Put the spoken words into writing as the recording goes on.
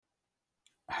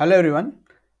Hello everyone.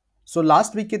 So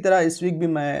last week की तरह इस वीक भी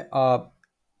मैं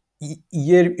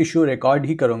ये इशू रिकॉर्ड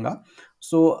ही करूँगा।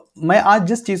 सो मैं आज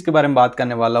जिस चीज़ के बारे में बात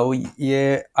करने वाला हूँ ये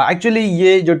एक्चुअली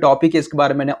ये जो टॉपिक है इसके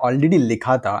बारे में मैंने ऑलरेडी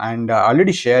लिखा था and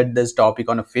already shared this topic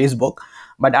on Facebook,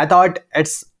 but I thought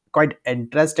it's quite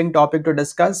interesting topic to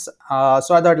discuss.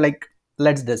 So I thought like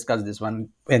let's discuss this one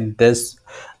in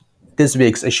this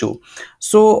week's issue.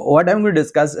 So what I'm going to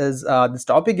discuss is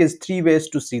this topic is three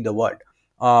ways to see the world.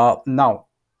 Now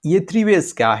ये three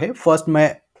ways क्या है, first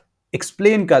मैं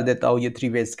explain कर देता हूँ ये three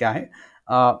ways क्या है.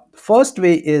 First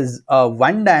way is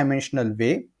one dimensional way.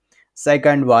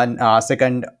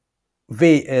 Second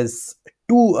way is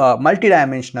two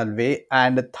multi-dimensional way,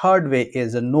 and the third way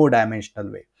is a no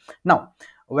dimensional way. Now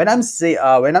when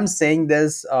I'm saying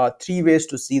there's three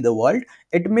ways to see the world,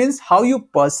 it means how you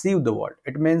perceive the world.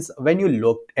 It means when you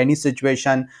look any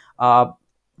situation,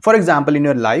 for example in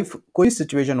your life कोई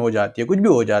situation हो जाती है, कुछ भी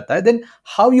हो जाता है, then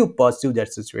how you pursue that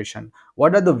situation,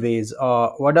 what are the ways,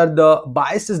 what are the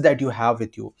biases that you have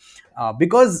with you,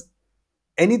 because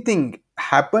anything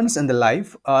happens in the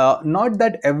life, not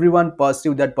that everyone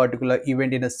pursue that particular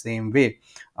event in the same way.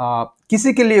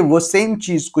 किसी के लिए वो same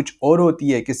चीज कुछ और होती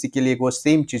है, किसी के लिए वो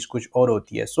सेम चीज कुछ और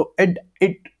होती है. So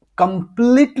it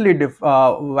completely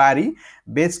vary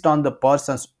based on the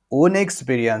person's own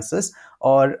experiences,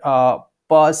 or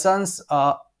person's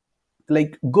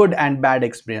like good and bad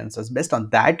experiences. Based on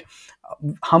that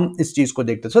हम इस चीज को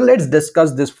देखते हैं. So let's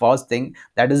discuss this first thing,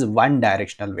 that is one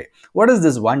directional way. What is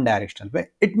this one directional way?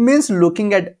 It means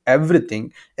looking at everything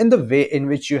in the way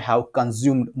in which you have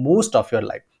consumed most of your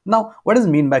life. Now what does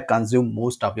mean by consume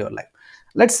most of your life?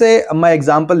 Let's say मैं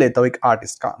example लेता हूँ एक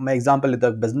artist का, मैं example लेता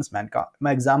हूँ एक businessman का,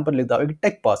 मैं एग्जांपल लेता हूँ एक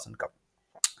टेक पर्सन का.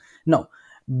 नो,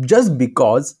 जस्ट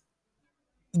बिकॉज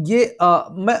ये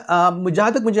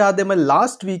जहाँ तक मुझे याद है, मैं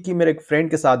लास्ट वीक ही मेरे एक फ्रेंड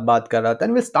के साथ बात कर रहा था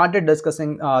and we started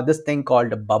discussing this thing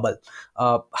called bubble.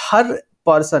 Her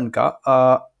person का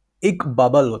एक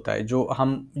बबल होता है,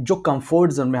 जो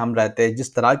कंफर्ट जोन में हम रहते हैं,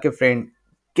 जिस तरह के फ्रेंड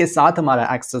के साथ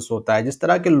हमारा एक्सेस होता है, जिस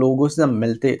तरह के लोगों से हम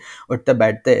मिलते उठते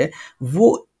बैठते हैं,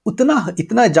 वो उतना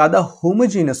इतना ज़्यादा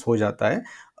होमोजीनियस हो जाता है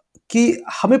कि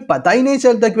हमें पता ही नहीं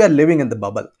चलता कि we are living in the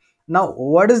bubble. Now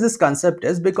what is this concept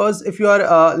is, because if you are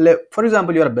for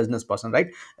example you are a business person, right?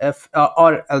 If or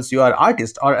else you are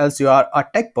artist, or else you are a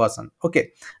tech person. Okay,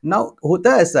 now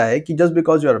होता ऐसा है कि just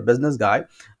because you are a business guy,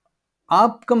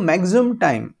 आपका maximum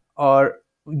time, or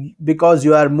because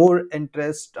you are more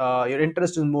your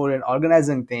interest is more in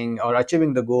organizing thing or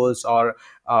achieving the goals, or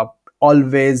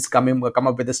always come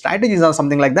up with the strategies or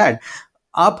something like that,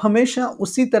 आप हमेशा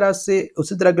उसी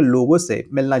तरह के लोगों से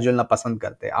मिलना जुलना पसंद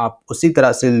करते हैं, आप उसी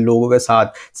तरह से लोगों के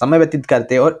साथ समय व्यतीत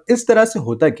करते हैं. और इस तरह से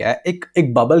होता क्या है,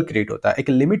 एक बबल क्रिएट होता है, एक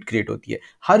लिमिट क्रिएट होती है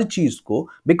हर चीज को,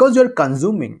 बिकॉज यू आर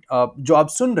कंज्यूमिंग. जो आप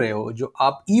सुन रहे हो, जो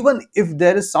आप, even if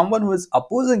there is someone who is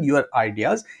opposing your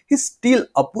ideas, he still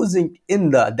opposing in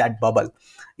the that bubble.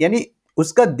 यानी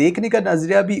उसका देखने का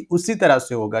नजरिया भी उसी तरह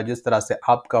से होगा जिस तरह से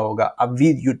आपका होगा. अब we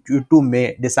you to may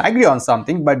disagree on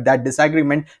something, but that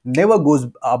disagreement never goes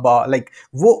like,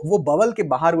 वो बबल के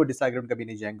बाहर वो डिसएग्रीमेंट कभी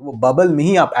नहीं जाएंगे, वो बबल में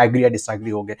ही आप एग्री या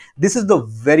डिसएग्री होगे. This is the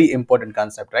very important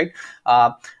concept, right?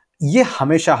 ये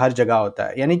हमेशा हर जगह होता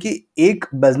है. यानी कि एक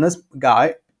बिजनेस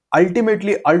गाय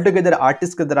अल्टीमेटली अल्टुगेदर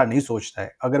आर्टिस्ट की तरह नहीं सोचता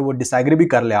है. अगर वो डिसएग्री भी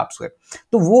कर ले आपसे,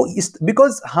 तो वो इस,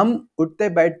 बिकॉज हम उठते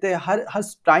बैठते हर हर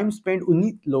टाइम स्पेंड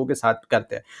उन्हीं लोगों के साथ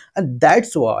करते हैं. And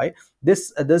that's why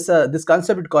this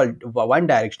concept is called one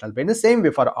directional way. In the same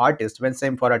way for artist, when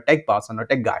same for a tech person or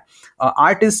tech guy,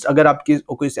 artist, अगर आपकी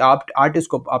कोई आप आर्टिस्ट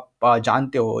को आप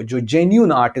जानते हो, जो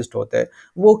जेन्यून आर्टिस्ट होते हैं,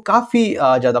 वो काफ़ी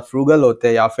ज़्यादा फ्रूगल होते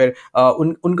हैं, या फिर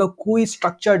उनका कोई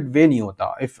स्ट्रक्चर्ड वे नहीं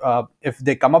होता. If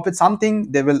they come up with something,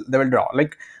 they will draw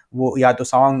like, वो या तो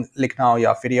सॉन्ग लिखना हो,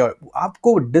 या फिर ये,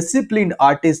 आपको डिसिप्लिन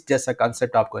आर्टिस्ट जैसा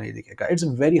कंसेप्ट आपको नहीं दिखेगा. It's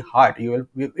very hard,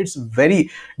 it's very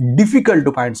difficult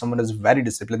to find someone who's very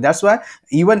disciplined. That's why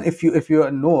even if you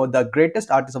know the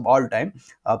greatest artist of all time,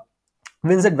 uh,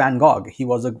 Vincent van Gogh, he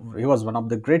was one of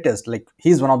the greatest, like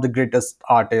he's one of the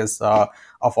greatest artists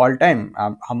of all time.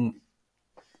 हम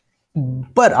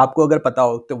पर आपको अगर पता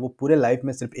हो तो वो पूरे life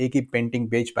में सिर्फ एक ही पेंटिंग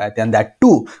बेच पाए थे, एंड दैट टू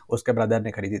उसके ब्रदर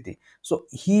ने खरीदी थी. सो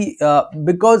ही,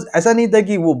 बिकॉज ऐसा नहीं था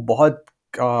कि वो बहुत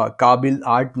काबिल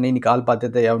आर्ट नहीं निकाल पाते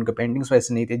थे, या उनके पेंटिंग्स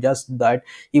वैसे नहीं थे, just that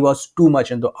he was too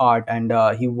much in the art, and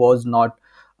he was not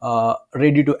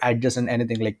ready to adjust in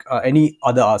anything, like any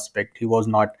other aspect he was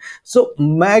not. So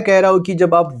मैं कह रहा हूँ कि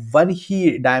जब आप वन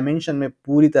ही डायमेंशन में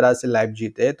पूरी तरह से लाइफ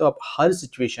जीते हैं, तो आप हर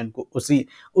सिचुएशन को उसी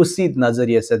उसी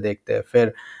नज़रिए से देखते हैं.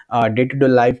 फिर डे टू डे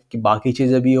लाइफ की बाकी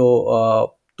चीज़ें भी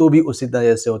हो, तो भी उसी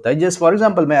तरह से होता है। जस्ट फॉर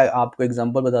एग्जांपल मैं आपको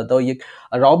एग्जांपल बताता हूँ, ये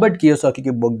रॉबर्ट कियोसाकी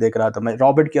की बुक देख रहा था मैं।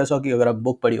 रॉबर्ट कियोसाकी अगर आप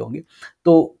बुक पढ़ी होंगी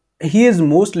तो he is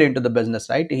mostly into the business,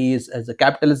 right? He is as a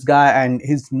capitalist guy and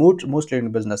he's mostly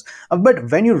into business. But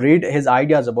when you read his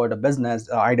ideas about a business,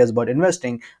 ideas about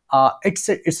investing, it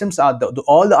seems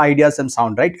all the ideas seem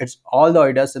sound, right? It's all the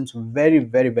ideas seems very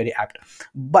very very apt.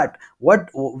 But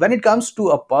what when it comes to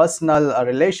a personal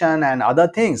relation and other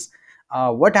things,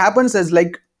 what happens is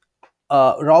like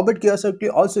Robert Kiyosaki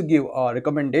also give a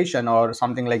recommendation or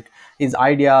something like his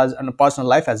ideas and personal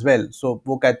life as well. So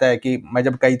वो कहता है कि मैं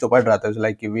जब कहीं तो पढ़ रहा था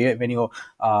like when you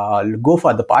go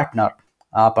for the partner,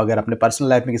 आप अगर अपने पर्सनल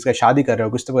लाइफ में किसी का शादी कर रहे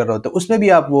हो, कुछ तो कर रहे हो, तो उसमें भी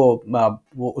आप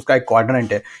वो उसका एक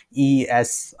क्वाड्रेंट है,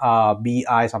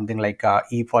 ESBI something like,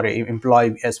 E for employ,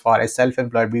 S for self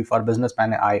employed, B for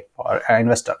businessman, I for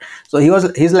investor. So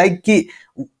he is like कि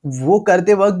वो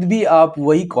करते वक्त भी आप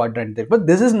वही क्वाड्रेंट थे. But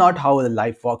this is not how the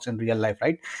life works in real life,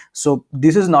 right? So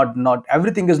this is not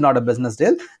everything is not a business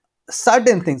deal.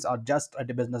 Certain things are just a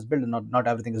business build, not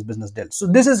everything is business deal. So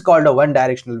this is called a one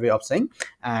directional way of saying,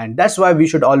 and that's why we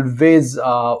should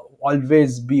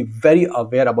always be very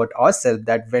aware about ourselves,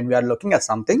 that when we are looking at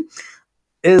something,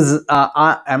 is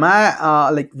am I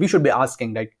like we should be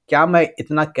asking that क्या मैं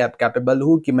इतना capable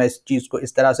हूँ कि मैं इस चीज को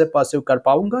इस तरह से परस्यू कर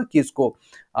पाऊंगा कि इसको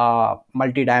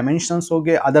मल्टी डायमेंशंस हो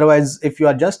गए. Otherwise if you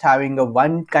are just having a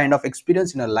one kind of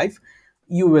experience in your life,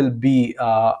 you will be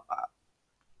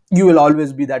you will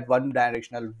always be that one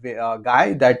directional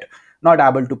guy that not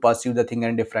able to pursue the thing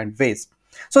in different ways.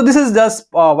 So this is just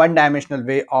one dimensional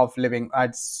way of living.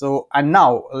 And now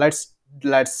let's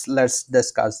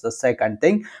discuss the second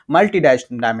thing,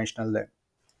 multi-dimensional.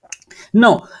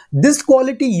 Now, this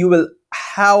quality you will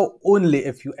have only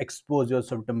if you expose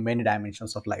yourself to many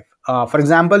dimensions of life. For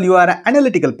example, you are an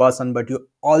analytical person, but you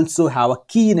also have a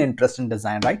keen interest in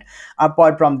design, right?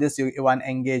 Apart from this, you want to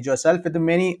engage yourself with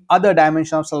many other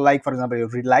dimensions. Like, for example, you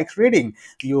really like reading,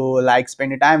 you like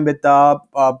spending time with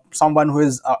someone who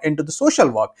is into the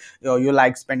social work, you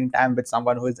like spending time with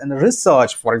someone who is in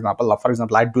research. For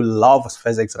example, I do love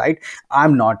physics, right?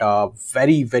 I'm not a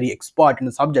very very expert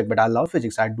in the subject, but I love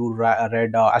physics. I do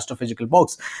read astrophysical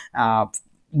books,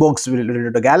 books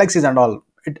related to galaxies and all.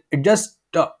 It just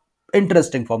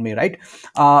interesting for me, right?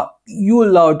 You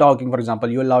love talking, for example,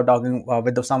 you love talking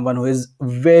with someone who is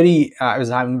very is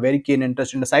having very keen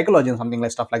interest in the psychology and something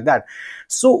like stuff like that.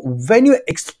 So when you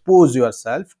expose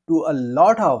yourself to a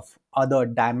lot of other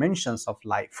dimensions of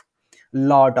life,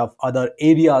 lot of other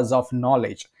areas of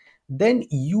knowledge, then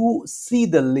you see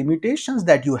the limitations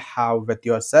that you have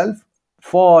with yourself.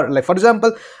 For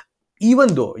example,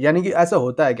 even though यानी कि ऐसा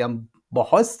होता है कि हम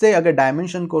बहुत से अगर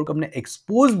डायमेंशन को हमने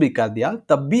एक्सपोज भी कर दिया,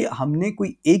 तब भी हमने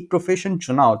कोई एक प्रोफेशन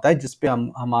चुना होता है जिसपे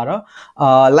हम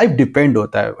हमारा लाइफ डिपेंड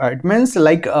होता है. It means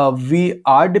like we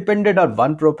are depended on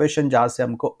one profession जहाँ से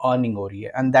हमको अर्निंग हो रही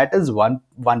है, and that is one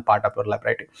one part of your life,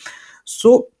 right?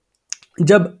 सो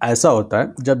जब ऐसा होता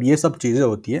है, जब ये सब चीजें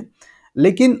होती है,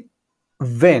 लेकिन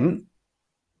वेन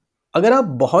अगर आप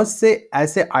बहुत से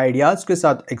ऐसे आइडियाज के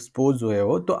साथ एक्सपोज हुए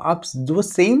हो, तो आप वो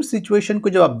सेम सिचुएशन को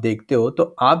जब आप देखते हो तो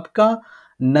आपका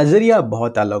नजरिया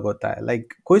बहुत अलग होता है.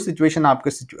 लाइक कोई सिचुएशन आपके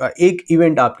एक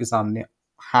इवेंट आपके सामने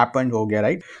हैपन हो गया,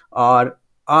 राइट? और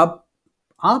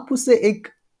आप उसे एक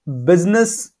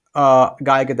बिजनेस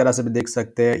गाय की तरह से भी देख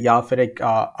सकते हैं, या फिर एक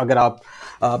अगर आप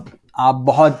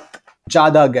बहुत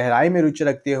ज्यादा गहराई में रुचि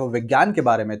रखते हो विज्ञान के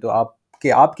बारे में, तो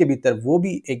आपके भीतर वो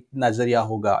भी एक नजरिया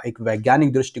होगा, एक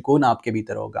वैज्ञानिक दृष्टिकोण आपके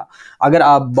भीतर होगा. अगर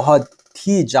आप बहुत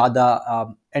ही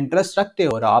ज्यादा इंटरेस्ट रखते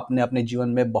हो और आपने अपने जीवन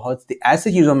में बहुत सी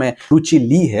ऐसी चीजों में रुचि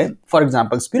ली है, फॉर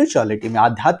एग्जांपल स्पिरिचुअलिटी में,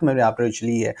 आध्यात्म में आपने रुचि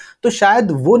ली है, तो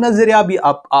शायद वो नजरिया भी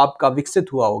आपका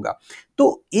विकसित हुआ होगा.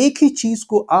 तो एक ही चीज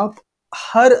को आप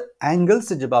हर एंगल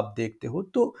से जब आप देखते हो,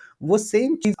 तो वो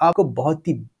सेम चीज आपको बहुत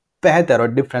ही बेहतर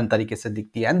और डिफरेंट तरीके से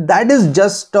दिखती है, and that is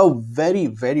just a very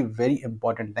very very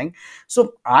important thing. So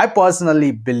I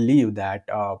personally believe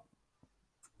that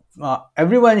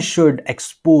everyone should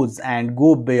expose and go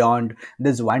beyond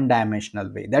this one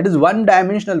dimensional way. That is, one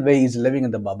dimensional way is living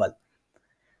in the bubble.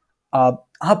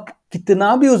 आप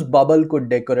कितना भी उस bubble को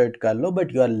decorate कर लो,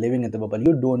 but you are living in the bubble.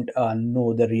 You don't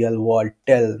know the real world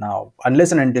till now,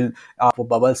 unless and until आप वो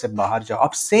bubble से बाहर जाओ.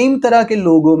 आप सेम तरह के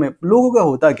लोगों का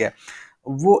होता क्या है,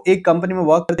 वो एक कंपनी में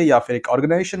वर्क करते या फिर एक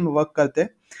ऑर्गेनाइजेशन में वर्क करते,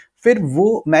 फिर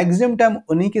वो मैक्सिमम टाइम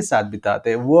उन्हीं के साथ बिताते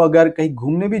हैं. वो अगर कहीं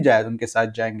घूमने भी जाए तो उनके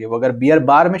साथ जाएंगे, वो अगर बियर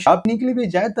बार में शॉप पीने के लिए भी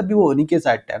जाए तब भी वो उन्हीं के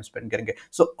साथ टाइम स्पेंड करेंगे.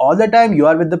 So all the time you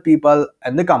are with the people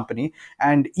and the company,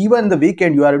 and even the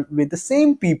weekend you are with the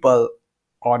same people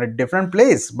on a different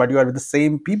place, but you are with the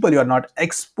same people. You are not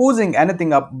exposing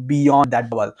anything up beyond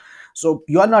that bubble. So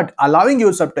you are not allowing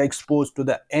yourself to expose to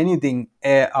the anything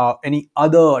any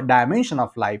other dimension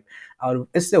of life. और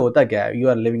इससे होता क्या है, you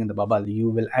are living in the bubble,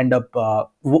 you will and up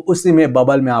उसी में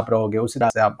bubble में आप रहोगे, उसी तरह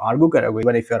से आप आर्ग्यू करोगे.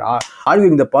 Even if you are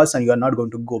arguing the person, you are not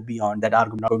going to go beyond that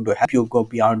argument, not going to help you go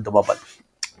beyond the bubble.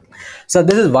 So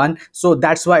this is one. So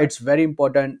that's why it's very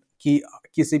important कि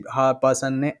किसी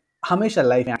person ने हमेशा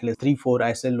life में at least 3-4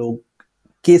 ऐसे लोग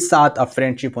के साथ अब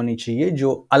फ्रेंडशिप होनी चाहिए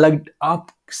जो अलग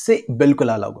आपसे बिल्कुल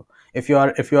अलग हो. If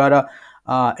you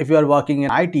are working in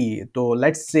IT, तो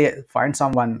लेट्स से फाइंड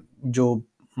समवन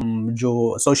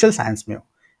जो सोशल साइंस में हो,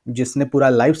 जिसने पूरा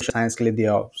लाइफ साइंस के लिए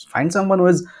दिया हो. Find someone who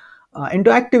is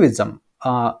into activism,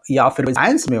 या फिर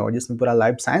साइंस में हो जिसने पूरा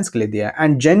लाइफ साइंस के लिए दिया है.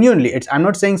 And genuinely it's, I am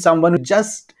not saying someone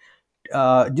just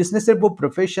जिसने सिर्फ वो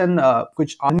प्रोफेशन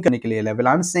कुछ अर्न करने के लिए level.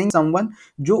 I am saying someone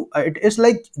जो इट इज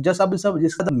लाइक जस्ट आप सब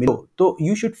जिसका साथ मिलो तो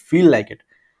you should feel like it.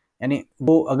 यानी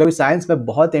वो अगर साइंस में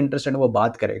बहुत इंटरेस्टेड है वो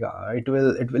बात करेगा, it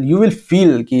will you will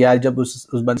feel कि यार जब उस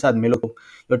बंदे के साथ मिलो,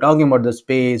 you are talking about the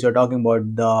space, you are talking about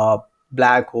the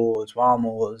black holes, worm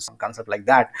holes, some concept like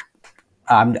that.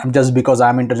 I'm just because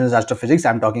I'm interested in astrophysics,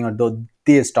 I'm talking about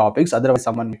these topics. Otherwise,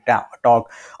 someone may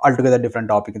talk altogether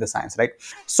different topic in the science, right?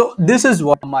 So this is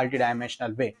what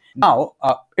multi-dimensional way. Now,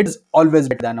 it is always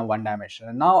better than a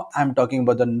one-dimensional. Now, I'm talking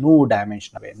about the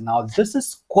no-dimensional way. Now, this is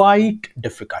quite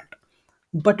difficult,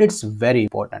 but it's very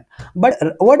important. But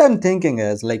what I'm thinking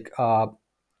is like,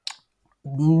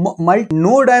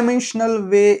 no-dimensional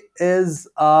way is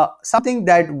something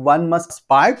that one must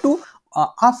aspire to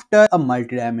after a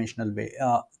multi-dimensional way.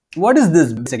 What is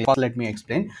this basically? First, let me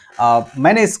explain.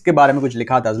 मैंने इसके बारे में कुछ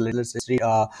लिखा था.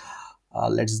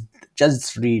 Let's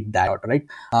just read that out, right?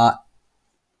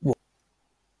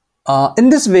 In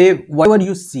this way, whatever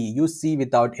you see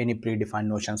without any predefined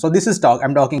notion. So this is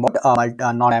I'm talking about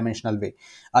a non-dimensional way.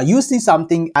 You see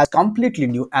something as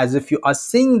completely new, as if you are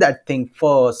seeing that thing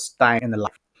first time in the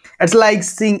life. It's like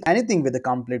seeing anything with a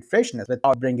complete freshness,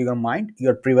 without bringing your mind,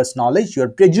 your previous knowledge, your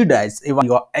prejudice, even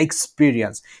your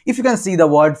experience. If you can see the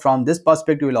world from this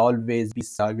perspective, you will always be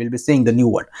will be seeing the new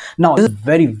world. Now, this is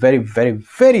very, very, very,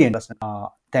 very interesting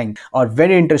thing, or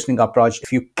very interesting approach.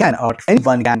 If you can, or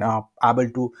anyone can, able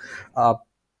to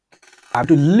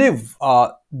live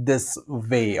this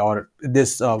way, or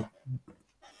this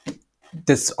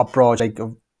approach. Like,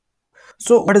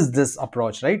 so what is this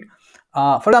approach, right?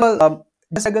 For example,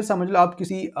 जैसे अगर समझ लो आप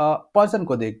किसी person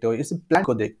को देखते हो, इस plant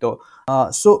को देखते हो,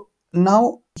 so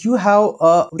now you have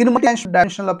in a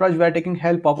multi-dimensional approach we are taking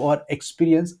help of our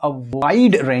experience, a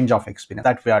wide range of experience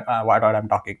that we are what I'm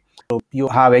talking. So you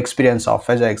have experience of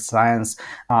physics, science,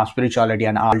 spirituality,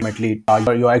 and ultimately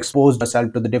you are exposed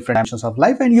yourself to the different dimensions of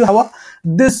life, and you have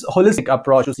this holistic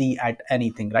approach to see at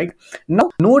anything, right? Now,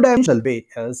 no dimensional way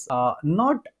is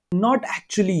not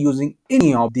actually using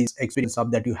any of these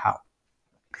experiences that you have.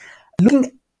 Looking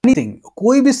at anything,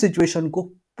 कोई भी situation को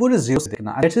पूरे zero से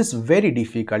देखना, it is very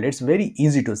difficult. It's very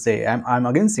easy to say. I'm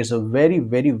against it. It's a very,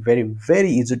 very, very,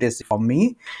 very easy to say for me,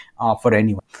 for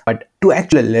anyone. But to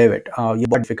actually live it, ये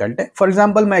बहुत difficult है. For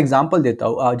example, मैं example देता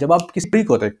हूँ. जब आप किसी tree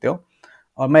को देखते हो,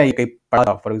 और मैं ये कहीं पढ़ा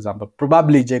था, for example,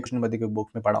 probably जय कृष्णमूर्ति की बुक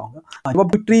में पढ़ा होगा. जब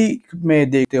आप ट्री में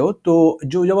देखते हो, तो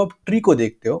जब आप ट्री को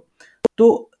देखते हो,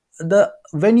 तो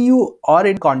when you are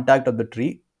in contact of the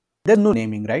tree, there's no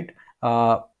naming, right?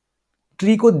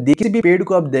 Tree को किसी भी पेड़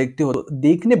को आप देखते हो,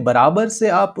 देखने बराबर से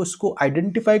आप उसको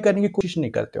आइडेंटिफाई करने की कोशिश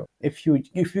नहीं करते हो. If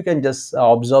you can just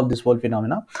observe this whole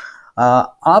phenomena,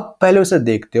 आप पहले उसे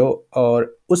देखते हो और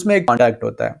उसमें एक कांटेक्ट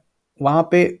होता है. वहां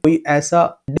पे कोई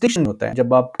ऐसा डिस्टिंक्शन होता है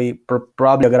जब आप कोई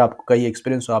प्रॉब्लम, अगर आपको कहीं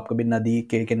एक्सपीरियंस हो, आप कभी नदी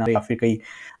के किनारे या फिर कहीं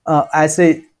ऐसे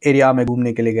एरिया में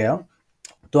घूमने के लिए गया हो,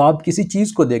 तो आप किसी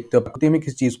चीज को देखते हो, प्रकृति में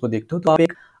किसी चीज को देखते हो, तो आप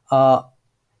एक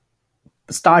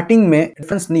स्टार्टिंग में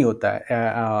डिफरेंस नहीं होता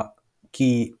है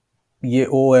कि ये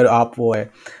ओ है आप वो है.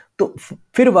 तो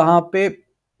फिर वहां पे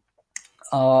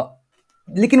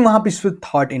लेकिन वहां पे सिर्फ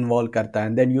थॉट इन्वॉल्व करता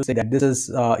है. Then you say that this is,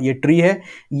 ये ट्री है,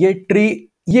 ये ट्री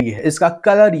ये है, इसका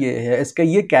कलर ये है, इसका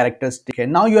ये कैरेक्टरिस्टिक है.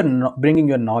 Now you are bringing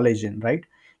your knowledge in, right?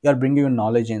 You are bringing your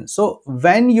knowledge in. So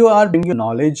when you are bringing your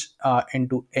knowledge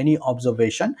into any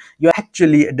observation, you are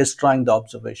actually destroying the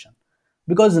observation,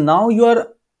 because now you are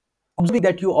observing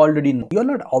that you already know. You are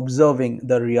not observing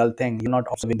the real thing. You are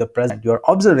not observing the present. You are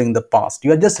observing the past.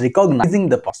 You are just recognizing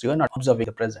the past. You are not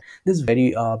observing the present. This is very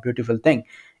beautiful thing.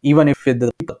 Even if with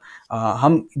the people,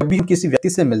 हम जब भी किसी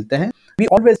व्यक्ति से मिलते हैं,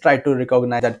 we always try to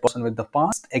recognize that person with the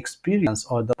past experience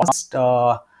or the past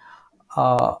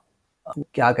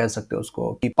क्या कह सकते हो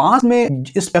उसको, कि पास में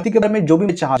इस व्यक्ति के बारे में जो भी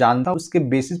मैं जानता हूँ, उसके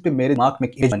बेसिस पे मेरे दिमाग में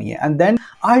इमेज बनी है, and then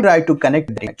I try to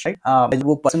connect that, right? जब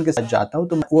वो पर्सन के साथ जाता हूँ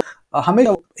तो वो हमें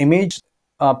इमेज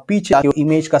पीछे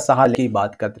इमेज का सहारा लेके ही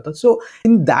बात करते थे. So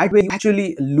in that way you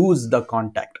actually lose the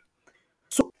contact.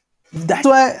 So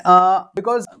that's why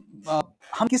because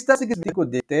हम किस तरह से किसी को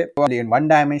देखते हैं, probably in one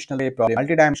dimensional way, probably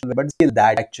multi dimensional way, but still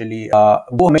that actually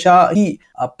वो हमेशा ही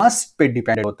past पे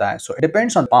dependent होता है. So it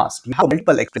depends on past. You have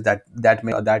multiple experiences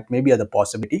that may be a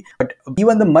possibility, but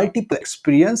even the multiple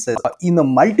experiences in the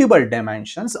multiple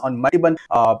dimensions on multiple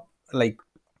like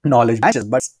knowledge matches,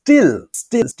 but still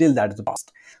that is the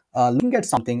past. Looking at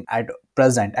something at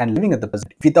present and living at the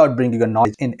present without bringing a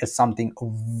knowledge in is something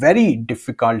very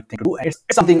difficult thing to do. And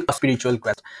it's something a spiritual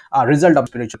quest, a result of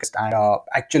spiritual quest, and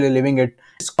actually living it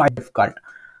is quite difficult.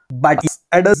 But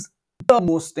it is the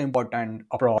most important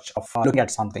approach of looking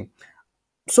at something.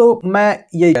 So मैं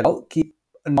ये कह रहा हूँ कि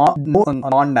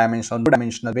non-dimensional,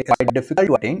 two-dimensional way is quite difficult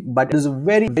to attain, but it is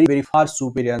very far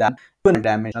superior than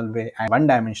two-dimensional way. And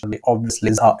one-dimensional way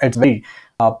obviously is it's very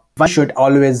one should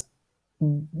always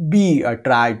be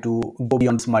try to go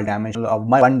beyond small dimensional or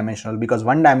one dimensional, because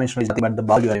one dimensional is nothing but the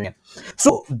bubble you are in.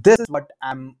 So this is what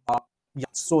I'm yeah,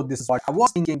 so this is what I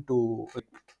was thinking to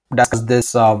discuss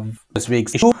this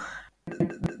week's issue.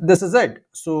 This is it.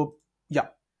 So yeah,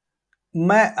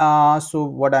 मैं so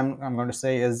what I'm going to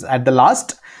say is at the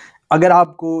last, अगर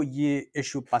आपको ये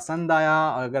issue पसंद आया,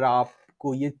 अगर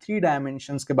आपको ये three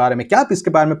dimensions के बारे में, क्या आप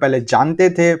इसके बारे में पहले जानते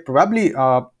थे? प्रोबेबली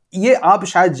ये आप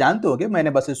शायद जानते होगे, मैंने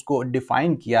बस इसको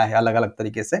डिफाइन किया है अलग अलग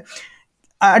तरीके से.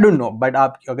 आई डोंट नो, बट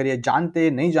आप अगर ये जानते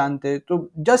नहीं जानते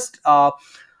तो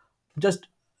just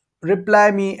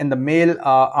reply me in the mail.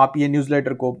 आप ये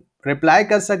न्यूज़लेटर को रिप्लाई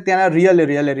कर सकते हैं ना. Really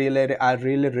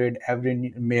read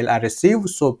every mail I receive,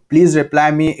 so please reply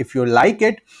me if you like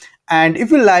it. And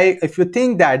if you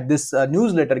think that this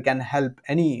newsletter can help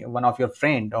any one of your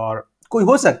friend, or कोई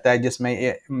हो सकता है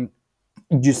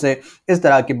जिसे इस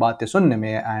तरह की बातें सुनने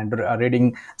में एंड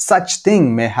रीडिंग सच थिंग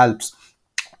में हेल्प्स,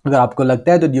 अगर आपको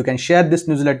लगता है तो you can share this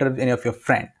newsletter with any of your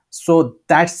friend. So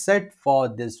that's it for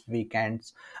this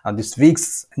week's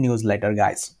newsletter,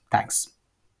 guys. Thanks.